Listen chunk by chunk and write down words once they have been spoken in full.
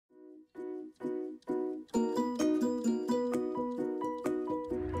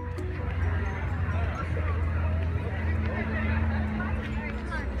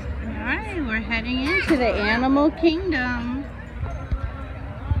we're heading into the animal kingdom.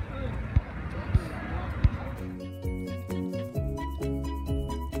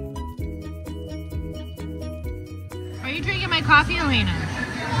 Are you drinking my coffee, Elena?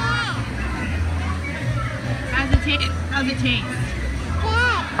 How's it taste? How's it taste?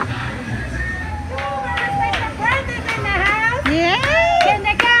 Yeah. Can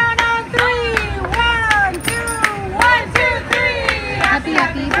they count on 3? 1, 2, 1, 2, 3. Happy,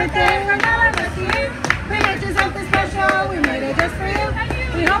 happy birthday. From all of us here. We made you something special. We made it just for you.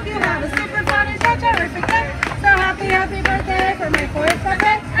 We hope you have a super fun and terrific day. So happy, happy birthday for my 4th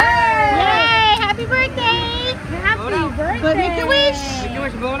birthday. Hey! Yay! Happy birthday! Happy birthday! But make a wish. Make your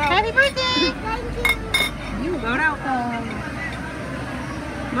wish, blow it out. Happy birthday! Thank you. You blow it out.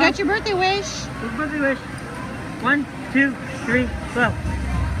 You got your birthday wish. What's birthday wish? 1, 2, 3, blow.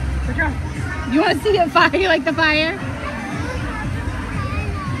 Good job. You want to see a fire? You like the fire?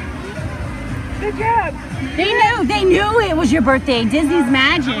 Good job. They knew it was your birthday. Disney's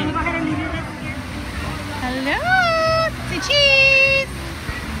magic. Go ahead and do this. Hello, say cheese.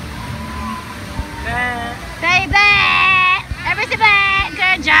 Blah. Say blah. Ever say blah.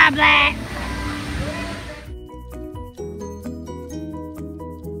 Good job, blah.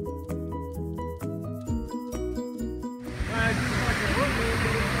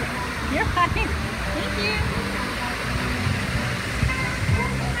 You're fine. Thank you.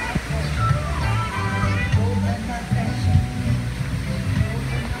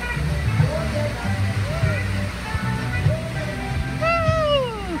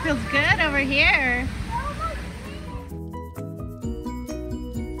 Woo! Feels good over here.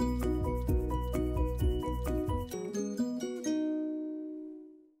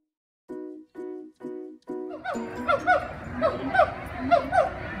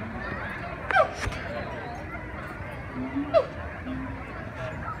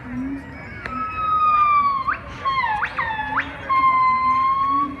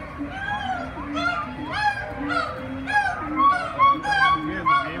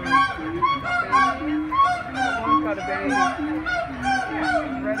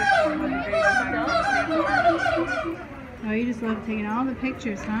 Oh, you just love taking all the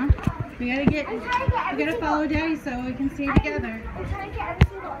pictures, huh? We gotta follow Daddy so we can stay together.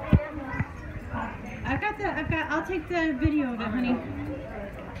 I'll take the video of it, honey.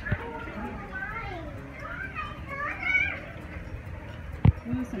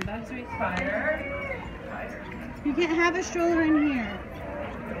 Ooh, some bugs right there. You can't have a stroller in here.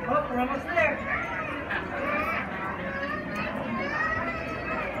 Oh, we're almost there.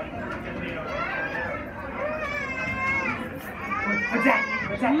 What's that?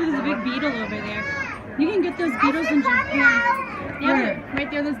 What's that? Ooh, there's a big beetle over there. You can get those beetles in Japan. Yeah, right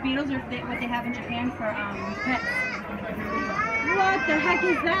there, those beetles are what they have in Japan for pets. What the heck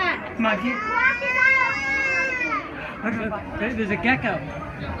is that? Monkey. Look, there's a gecko.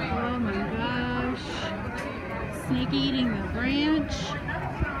 Oh my gosh. Snake eating the branch.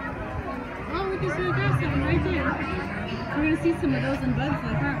 Oh, look, there's a grass one right there. We're going to see some of those in bugs,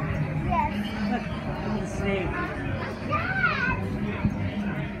 like, aren't we? Yes. Look, snake.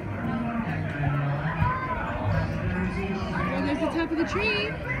 Oh, there's the top of the tree.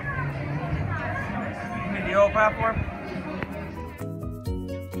 In the old platform.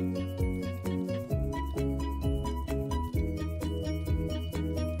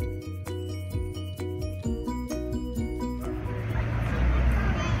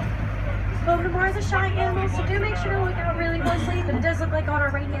 Over to more of the shy animals, so do make sure to look out really closely. But it does look like on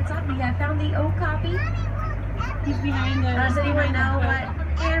our right hand side we have found the okapi. He's behind the... Does anyone know what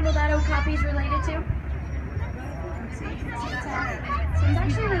animal that okapi is related to? Let's see. So it's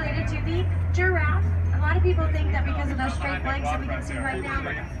actually related to the giraffe. A lot of people think that because of those straight legs that we can see right now,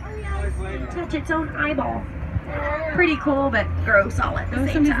 touch its own eyeball. Pretty cool, but gross all at the same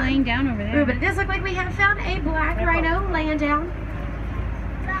somebody's time. laying down over Ooh, there. but it does look like we have found a black rhino laying down.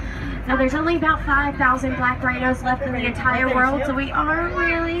 Now there's only about 5,000 black rhinos left in the entire world, so we are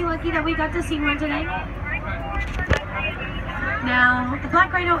really lucky that we got to see one today. Now, the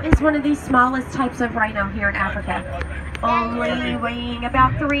black rhino is one of the smallest types of rhino here in Africa, only weighing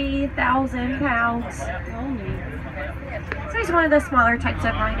about 3,000 pounds. So he's one of the smaller types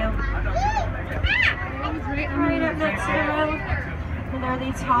of rhino. Right up next to the road, and they're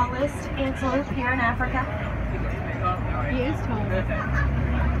the tallest antelope here in Africa. He is tall.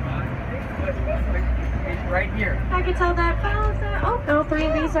 Right here. I can tell that all 3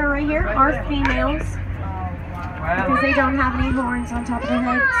 of these are right here are females because they don't have any horns on top of their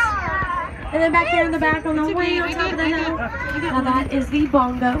heads. And then back there in the back on the way on top of the hill, now that is the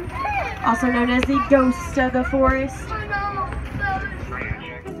bongo, also known as the ghost of the forest.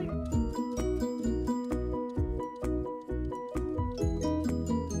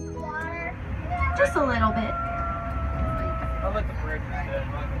 just a little bit. I'll let the bridge instead,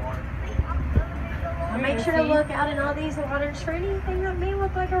 not the water. And make sure to look out in all these waters for anything that may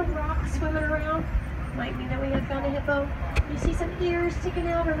look like a rock swimming around. Might mean that we have found a hippo. You see some ears sticking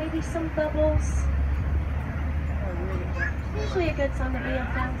out or maybe some bubbles. Usually a good sign that we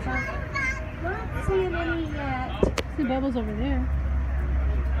have found some. Not seeing any yet. See bubbles over there.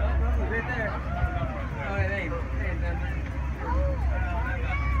 Oh, right there. Oh, it ain't down there.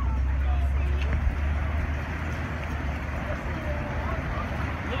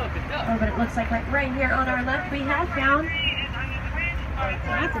 Oh, but it looks like right here on our left we have found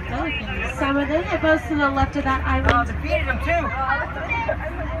That's a pelican. some of the hippos to the left of that Oh, island. they feeding them too.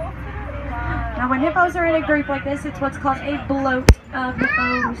 Now when hippos are in a group like this, it's what's called a bloat of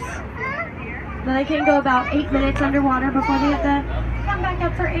hippos. Now they can go about 8 minutes underwater before they have to come back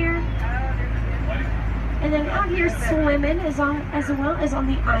up for air. And then out here swimming as well as on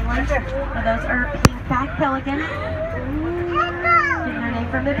the island. Now those are pink-backed pelicans. Getting their name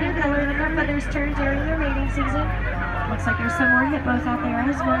from the pink color that their feathers turn during their mating season. Looks like there's some more hippos out there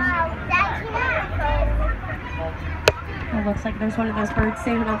as well. It looks like there's one of those birds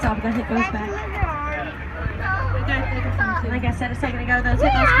standing on top of the hippo's back. Like I said a second ago, those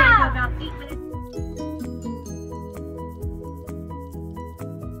hippos can go about 8 minutes.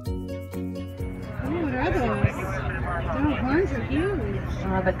 Oh, what are those? Their horns are huge.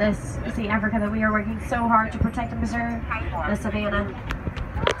 But this is the Africa that we are working so hard to protect and preserve, the savannah.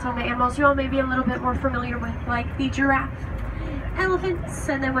 Some of the animals you all may be a little bit more familiar with, like the giraffe, elephants,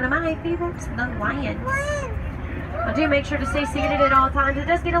 and then one of my favorites, the lions. Now do make sure to stay seated at all times. It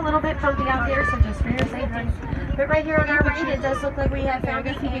does get a little bit bumpy out here, so just for your safety. But right here on our right, it does look like we have found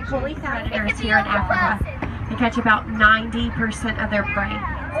a few equally predators here in Africa. They catch about 90% of their prey.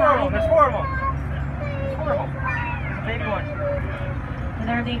 Oh, there's 4 of them. 4 of them. Baby one.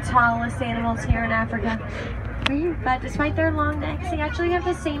 They're the tallest animals here in Africa. But despite their long necks, they actually have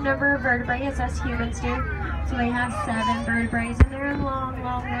the same number of vertebrae as us humans do. So they have 7 vertebrae and they're long,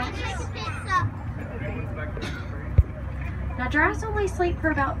 long necks. Now giraffes only sleep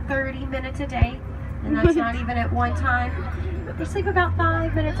for about 30 minutes a day. And that's not even at one time. They sleep about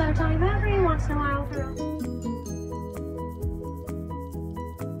 5 minutes at a time every once in a while.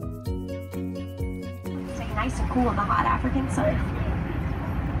 Stay nice and cool in the hot African sun.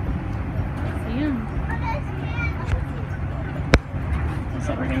 So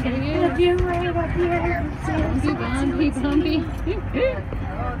we're going to get a good view right up here. Bumpy, bumpy.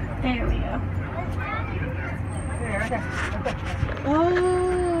 There we go.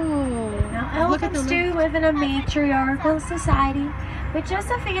 Oh. Now elephants do live in a matriarchal society, but just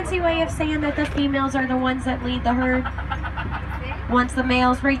a fancy way of saying that the females are the ones that lead the herd. Once the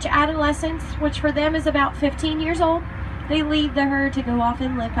males reach adolescence, which for them is about 15 years old, they leave the herd to go off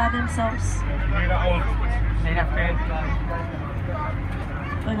and live by themselves.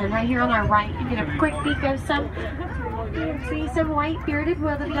 And then right here on our right, you get a quick peek of some, you see some white bearded,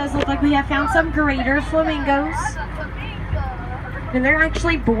 well it does look like we have found some greater flamingos. And they're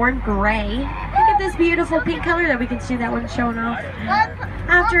actually born gray. Look at this beautiful pink color that we can see that one showing off.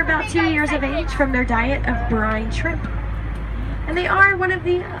 After about 2 years of age from their diet of brine shrimp. And they are one of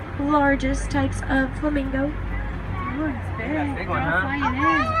the largest types of flamingo. Oh, it's big. Big one, huh? Flying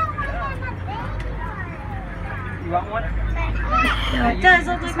in. You want one? Now it does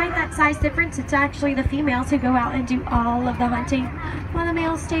look like that size difference. It's actually the females who go out and do all of the hunting, while the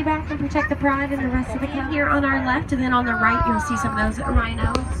males stay back and protect the pride and the rest of the camp. Here on our left, and then on the right, you'll see some of those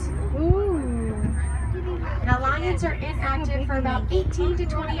rhinos. Ooh. Now lions are inactive for about 18 to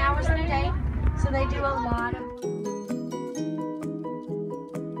 20 hours in a day, so they do a lot of...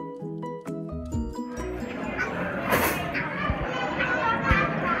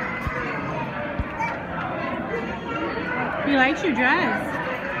 He likes your dress.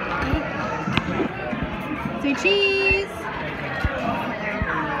 Say cheese.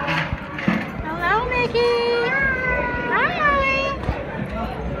 Hello, Mickey. Hi.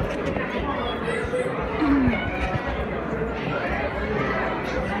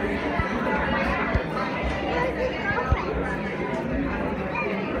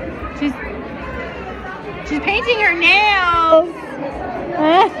 She's painting her nails.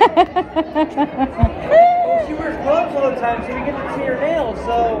 She wears gloves all the time, so we get to see her nails,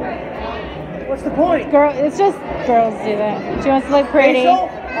 so what's the point? Girl, it's just girls do that. She wants to look pretty. Facial?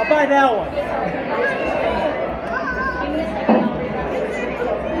 I'll buy that one.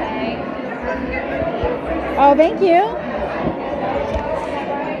 Oh, thank you.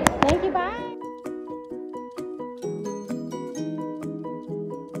 Thank you, bye.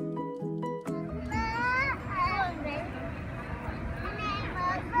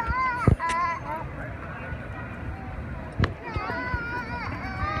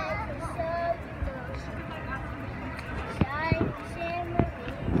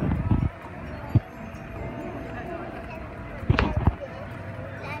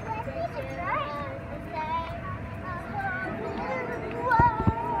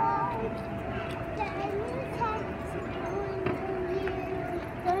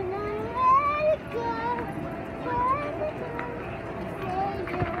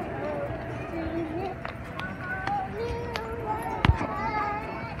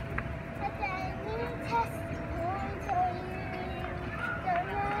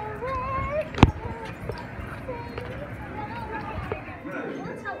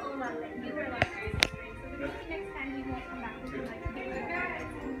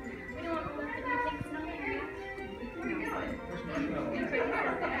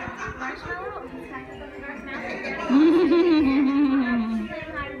 Marshmallow, stacked up on the door.